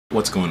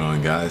What's going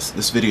on, guys?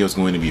 This video is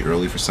going to be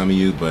early for some of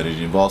you, but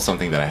it involves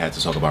something that I had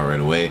to talk about right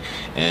away,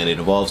 and it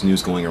involves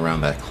news going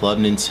around that Club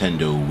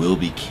Nintendo will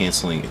be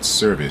canceling its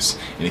service.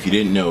 And if you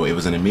didn't know, it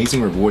was an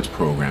amazing rewards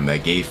program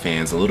that gave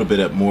fans a little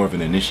bit more of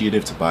an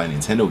initiative to buy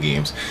Nintendo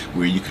games,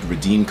 where you could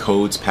redeem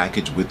codes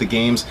packaged with the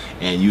games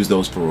and use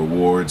those for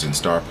rewards and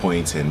star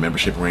points and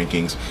membership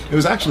rankings. It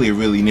was actually a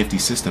really nifty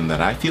system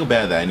that I feel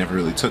bad that I never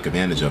really took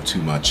advantage of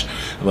too much,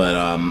 but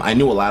I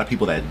knew a lot of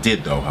people that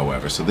did though,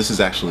 however, so this is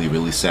actually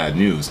really sad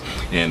news.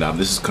 And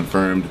this is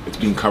confirmed. It's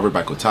being covered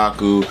by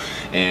Kotaku,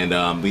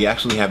 and we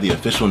actually have the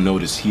official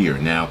notice here.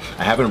 Now,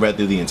 I haven't read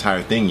through the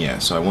entire thing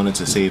yet, so I wanted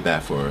to save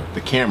that for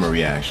the camera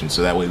reaction,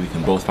 so that way we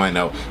can both find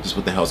out just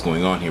what the hell's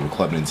going on here with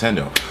Club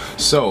Nintendo.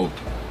 So,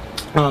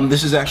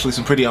 this is actually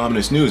some pretty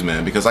ominous news,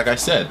 man, because like I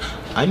said,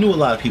 I knew a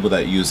lot of people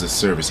that use this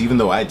service, even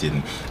though I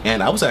didn't,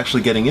 and I was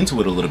actually getting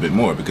into it a little bit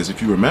more, because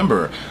if you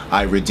remember,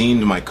 I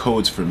redeemed my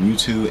codes for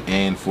Mewtwo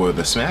and for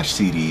the Smash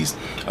CDs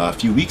a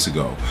few weeks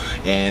ago,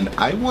 and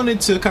I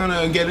wanted to kind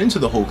of get into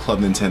the whole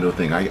Club Nintendo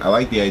thing. I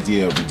like the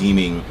idea of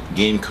redeeming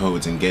game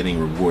codes and getting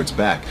rewards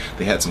back.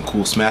 They had some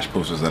cool Smash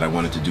posters that I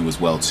wanted to do as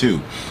well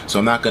too, so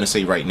I'm not going to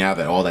say right now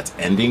that all that's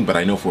ending, but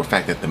I know for a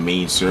fact that the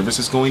main service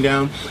is going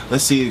down.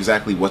 Let's see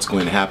exactly what's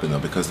going to happen though,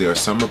 because there are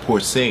some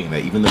reports saying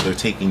that even though they're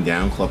taking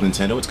down Club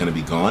Nintendo, it's going to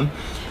be gone.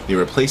 They're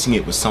replacing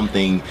it with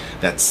something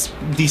that's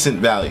decent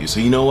value. So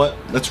you know what?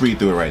 Let's read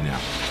through it right now.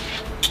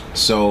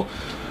 So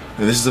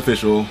this is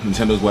official,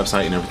 Nintendo's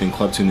website and everything,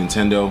 Club to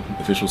Nintendo,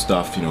 official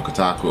stuff, you know,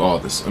 Kotaku, all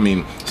this. I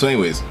mean, so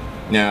anyways,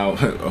 now,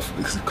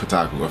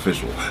 Kotaku,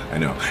 official, I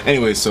know.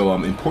 Anyways, so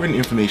important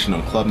information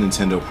on Club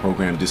Nintendo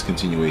program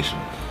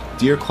discontinuation.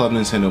 Dear Club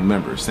Nintendo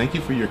members, thank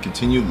you for your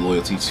continued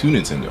loyalty to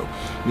Nintendo.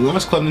 We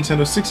launched Club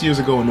Nintendo 6 years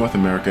ago in North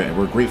America, and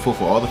we're grateful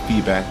for all the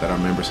feedback that our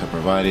members have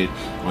provided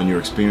on your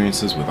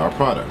experiences with our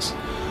products.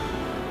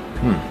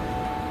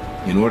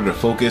 In order to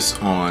focus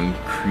on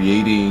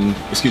planning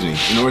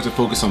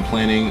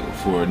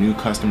for a new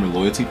customer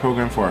loyalty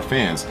program for our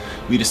fans,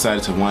 we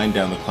decided to wind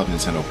down the Club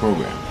Nintendo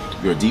program.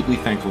 We are deeply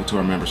thankful to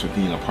our members for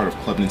being a part of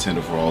Club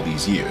Nintendo for all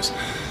these years.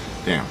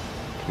 Damn.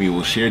 We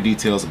will share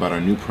details about our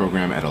new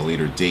program at a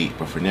later date,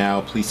 but for now,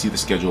 please see the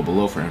schedule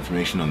below for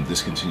information on the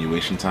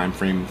discontinuation time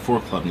frame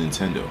for Club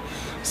Nintendo.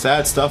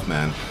 Sad stuff,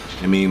 man.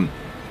 I mean,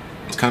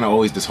 it's kind of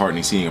always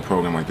disheartening seeing a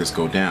program like this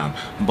go down,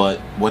 but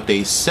what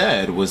they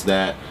said was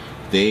that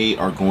they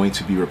are going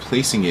to be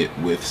replacing it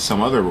with some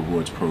other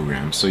rewards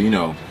program. So, you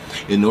know,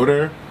 in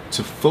order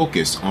to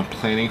focus on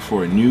planning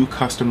for a new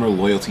customer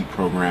loyalty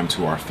program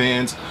to our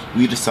fans,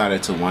 we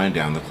decided to wind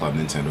down the Club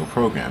Nintendo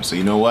program. So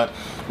you know what?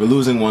 We're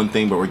losing one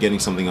thing, but we're getting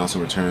something else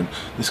in return.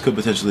 This could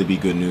potentially be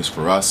good news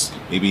for us.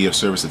 Maybe a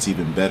service that's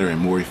even better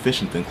and more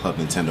efficient than Club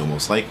Nintendo,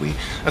 most likely.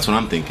 That's what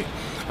I'm thinking.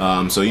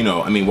 So, you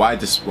know, I mean, why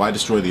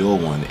destroy the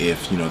old one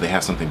if, you know, they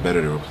have something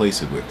better to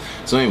replace it with?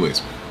 So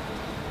anyways,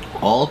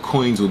 all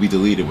coins will be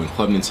deleted when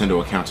Club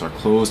Nintendo accounts are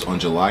closed on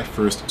July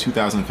 1st,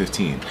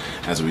 2015.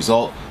 As a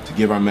result, to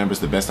give our members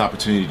the best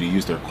opportunity to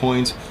use their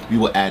coins, we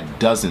will add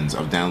dozens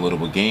of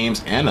downloadable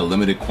games and a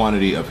limited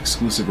quantity of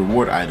exclusive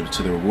reward items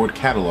to the reward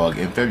catalog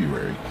in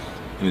February.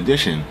 In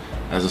addition,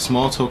 as a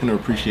small token of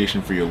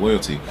appreciation for your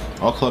loyalty,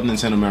 all Club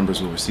Nintendo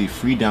members will receive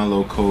free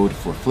download code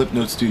for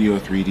Flipnote Studio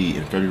 3D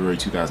in February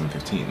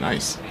 2015.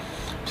 Nice.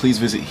 Please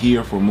visit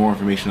here for more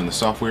information on the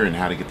software and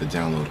how to get the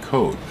download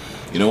code.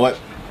 You know what?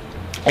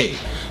 Hey,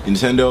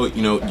 Nintendo,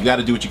 you know, you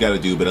gotta do what you gotta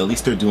do, but at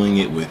least they're doing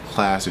it with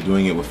class, they're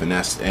doing it with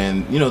finesse,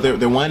 and, you know,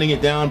 they're winding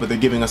it down, but they're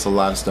giving us a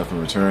lot of stuff in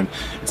return.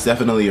 It's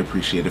definitely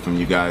appreciated from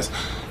you guys.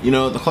 You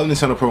know, the Club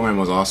Nintendo program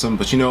was awesome,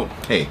 but you know,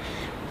 hey,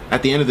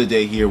 at the end of the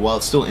day here, while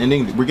it's still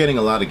ending, we're getting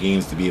a lot of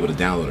games to be able to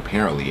download,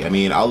 apparently. I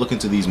mean, I'll look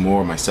into these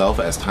more myself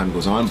as time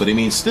goes on, but I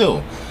mean,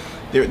 still,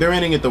 they're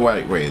ending it the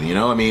right way, you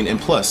know? I mean, and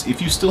plus,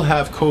 if you still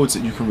have codes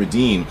that you can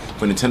redeem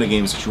for Nintendo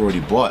games that you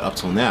already bought up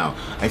till now,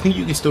 I think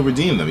you can still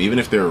redeem them, even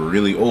if they're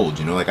really old,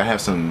 you know? Like, I have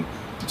some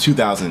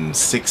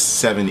 2006,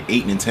 7,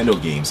 8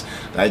 Nintendo games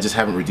that I just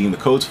haven't redeemed the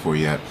codes for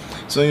yet.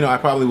 So, you know, I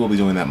probably will be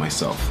doing that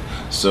myself.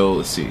 So,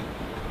 let's see.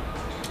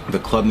 The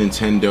Club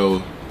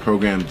Nintendo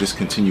program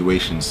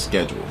discontinuation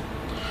schedule.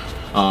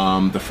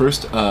 The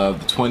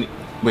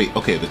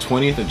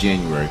 20th of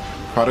January.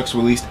 Products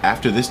released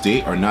after this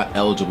date are not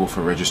eligible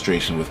for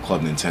registration with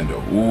Club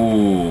Nintendo.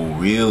 Ooh,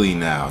 really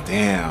now?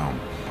 Damn.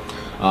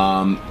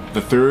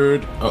 The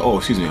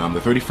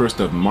 31st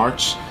of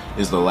March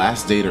is the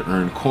last day to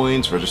earn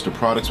coins, register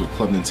products with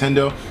Club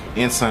Nintendo,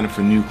 and sign up for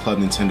new Club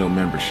Nintendo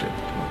membership.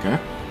 Okay.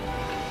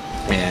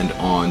 And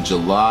on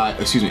June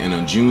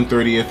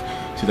 30th,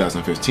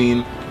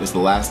 2015 is the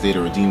last day to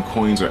redeem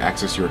coins or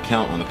access your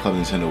account on the Club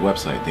Nintendo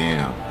website.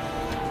 Damn.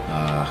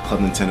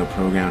 Club Nintendo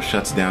program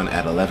shuts down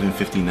at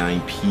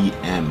 11:59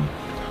 p.m.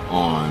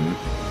 on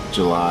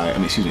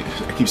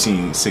I keep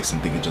seeing 6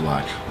 and thinking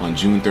July. On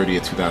June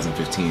 30th,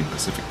 2015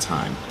 Pacific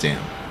time.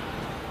 Damn.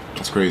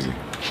 That's crazy.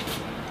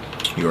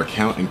 Your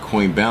account and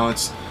coin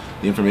balance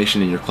The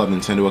information in your Club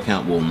Nintendo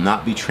account will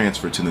not be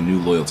transferred to the new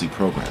loyalty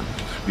program.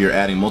 We are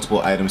adding multiple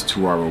items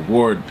to our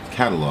reward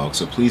catalog,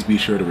 so please be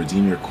sure to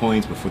redeem your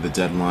coins before the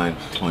deadline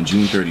on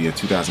June 30th,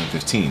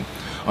 2015.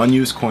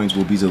 Unused coins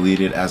will be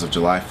deleted as of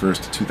July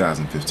 1st,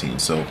 2015.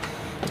 So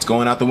it's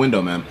going out the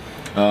window, man.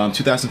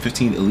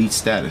 2015 Elite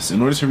Status.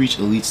 In order to reach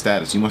Elite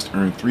Status, you must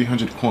earn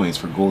 300 coins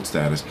for Gold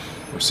Status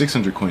or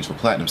 600 coins for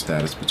Platinum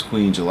Status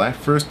between July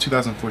 1st,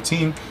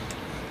 2014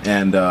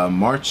 and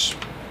March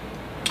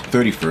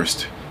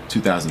 31st,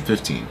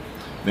 2015.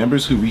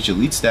 Members who reach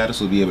Elite Status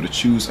will be able to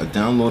choose a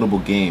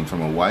downloadable game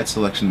from a wide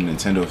selection of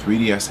Nintendo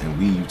 3DS and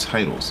Wii U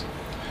titles.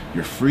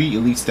 Your free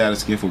Elite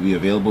Status gift will be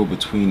available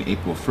between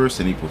April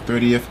 1st and April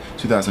 30th,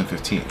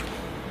 2015.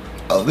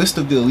 A list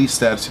of the Elite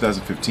Status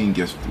 2015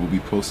 gifts will be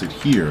posted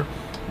here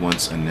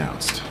once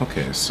announced.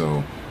 Okay,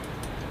 so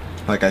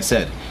like I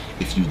said,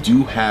 if you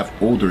do have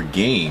older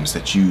games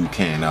that you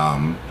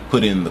can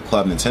put in the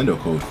Club Nintendo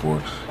code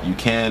for, you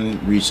can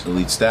reach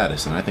Elite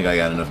Status. And I think I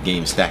got enough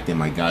games stacked in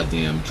my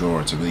goddamn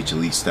drawer to reach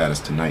Elite Status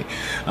tonight,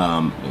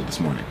 this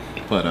morning.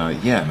 But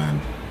yeah,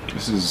 man,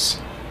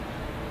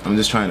 I'm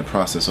just trying to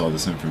process all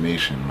this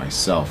information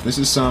myself. This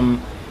is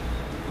some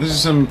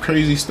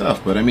crazy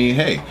stuff, but I mean,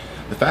 hey,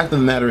 the fact of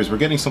the matter is we're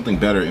getting something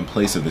better in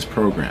place of this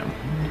program.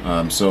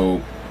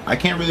 So I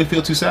can't really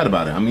feel too sad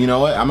about it. I mean, you know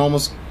what? I'm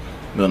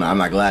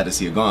not glad to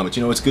see it gone, but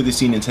you know, it's good to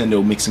see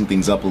Nintendo mixing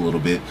things up a little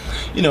bit,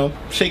 you know,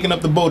 shaking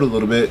up the boat a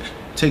little bit,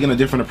 taking a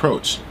different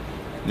approach.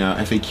 Now,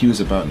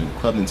 FAQs about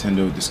Club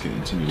Nintendo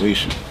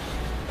discontinuation.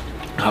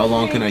 How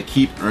long can I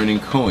keep earning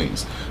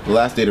coins? The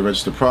last day to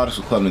register products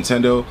with Club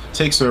Nintendo,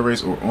 take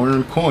surveys, or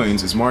earn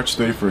coins is March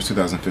 31st,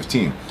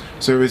 2015.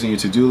 Surveys in your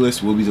to-do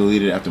list will be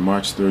deleted after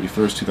March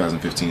 31st,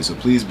 2015, so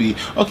please be...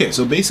 Okay,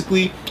 so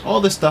basically, all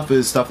this stuff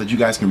is stuff that you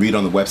guys can read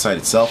on the website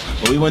itself,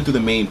 but we went through the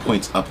main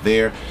points up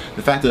there.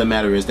 The fact of the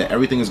matter is that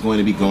everything is going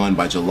to be gone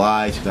by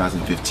July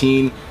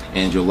 2015,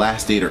 and your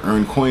last day to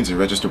earn coins and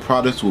register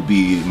products will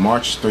be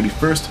March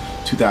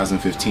 31st,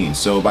 2015.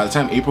 So by the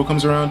time April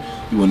comes around,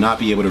 you will not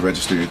be able to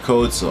register your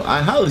codes, so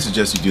I highly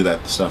suggest you do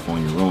that stuff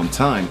on your own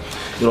time.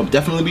 It'll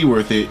definitely be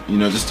worth it, you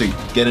know, just to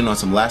get in on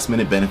some last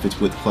minute benefits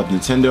with Club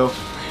Nintendo.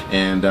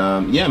 And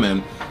yeah,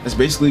 man, that's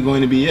basically going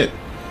to be it.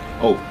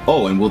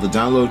 Oh, and will the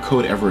download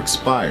code ever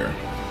expire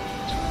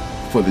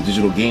for the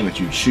digital game that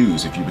you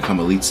choose if you become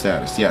Elite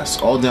Status?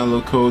 Yes, all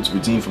download codes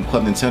redeemed from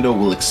Club Nintendo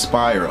will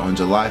expire on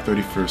July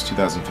 31st,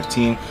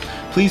 2015.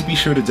 Please be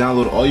sure to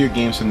download all your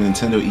games from the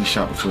Nintendo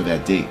eShop before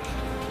that date.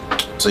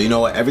 So you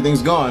know what,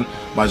 everything's gone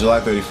by July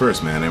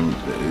 31st, man, and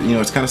you know,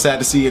 it's kind of sad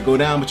to see it go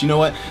down, but you know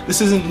what, this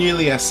isn't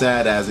nearly as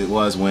sad as it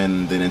was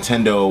when the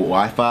Nintendo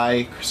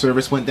Wi-Fi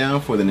service went down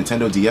for the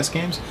Nintendo DS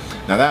games.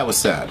 Now that was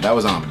sad, that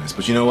was ominous,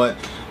 but you know what,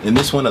 in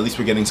this one at least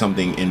we're getting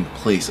something in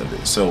place of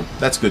it, so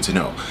that's good to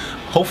know.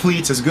 Hopefully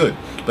it's as good,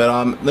 but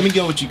let me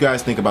know what you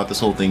guys think about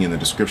this whole thing in the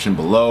description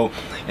below,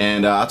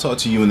 and I'll talk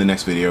to you in the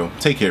next video.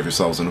 Take care of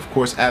yourselves, and of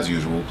course, as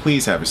usual,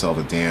 please have yourself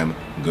a damn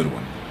good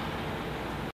one.